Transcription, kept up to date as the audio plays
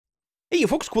Hey you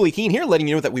folks, Cooley Keen here, letting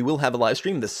you know that we will have a live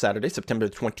stream this Saturday, September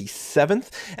 27th,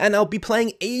 and I'll be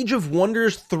playing Age of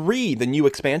Wonders 3, the new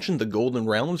expansion, the Golden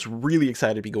Realms. Really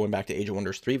excited to be going back to Age of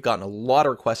Wonders 3. I've gotten a lot of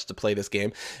requests to play this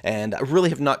game, and I really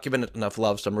have not given it enough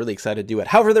love, so I'm really excited to do it.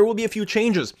 However, there will be a few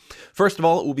changes. First of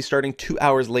all, it will be starting 2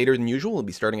 hours later than usual. It'll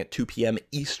be starting at 2 p.m.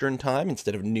 Eastern Time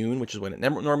instead of noon, which is when it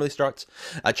normally starts.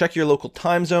 Check your local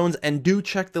time zones, and do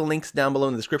check the links down below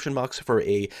in the description box for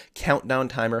a countdown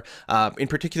timer. In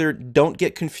particular, don't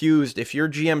get confused. If you're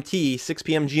GMT, 6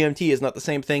 p.m. GMT is not the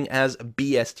same thing as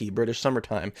BST, British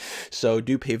Summertime. So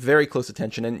do pay very close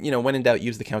attention, and, when in doubt,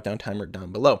 use the countdown timer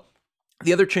down below.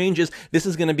 The other change is this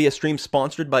is going to be a stream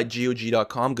sponsored by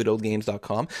GOG.com,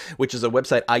 goodoldgames.com, which is a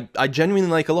website I genuinely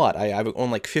like a lot. I've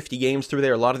owned like 50 games through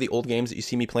there. A lot of the old games that you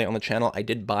see me play on the channel, I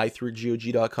did buy through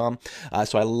GOG.com,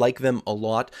 so I like them a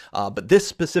lot. But this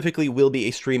specifically will be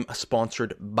a stream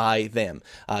sponsored by them.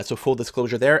 So full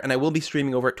disclosure there, and I will be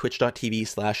streaming over at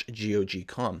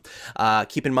twitch.tv/GOG.com.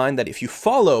 Keep in mind that if you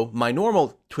follow my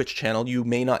normal Twitch channel, you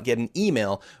may not get an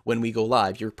email when we go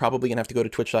live. You're probably going to have to go to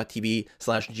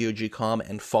twitch.tv/GOG.com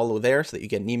and follow there so that you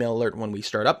get an email alert when we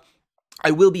start up.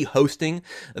 I will be hosting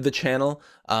the channel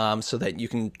so that you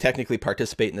can technically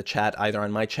participate in the chat either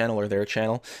on my channel or their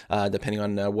channel, depending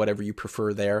on whatever you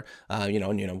prefer there.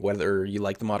 Whether you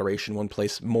like the moderation one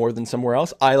place more than somewhere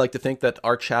else. I like to think that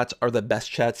our chats are the best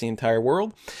chats in the entire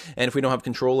world, and if we don't have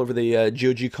control over the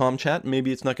GOG.com chat,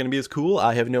 maybe it's not going to be as cool.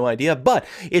 I have no idea, but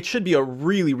it should be a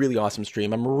really, really awesome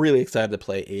stream. I'm really excited to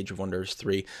play Age of Wonders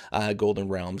 3 Golden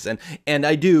Realms, and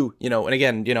I do, and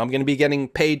again, I'm going to be getting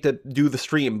paid to do the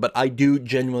stream, but I do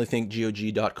genuinely think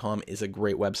GOG.com is a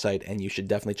great website, and you should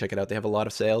definitely check it out. They have a lot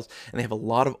of sales, and they have a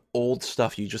lot of old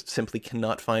stuff you just simply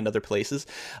cannot find other places,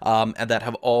 and that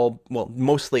have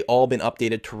mostly all been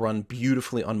updated to run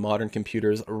beautifully on modern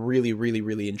computers. Really, really,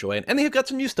 really enjoy it. And they have got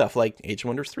some new stuff like Age of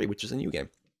Wonders 3, which is a new game.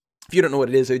 If you don't know what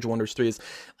it is, Age of Wonders 3 it's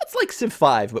like Civ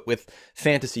 5, but with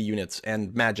fantasy units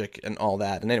and magic and all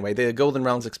that. And anyway, the Golden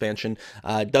Realms expansion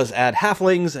does add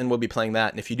halflings, and we'll be playing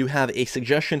that. And if you do have a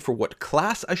suggestion for what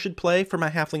class I should play for my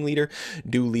halfling leader,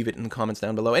 do leave it in the comments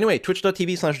down below. Anyway,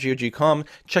 twitch.tv/GOG.com.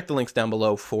 Check the links down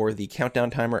below for the countdown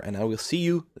timer, and I will see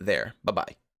you there.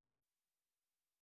 Bye-bye.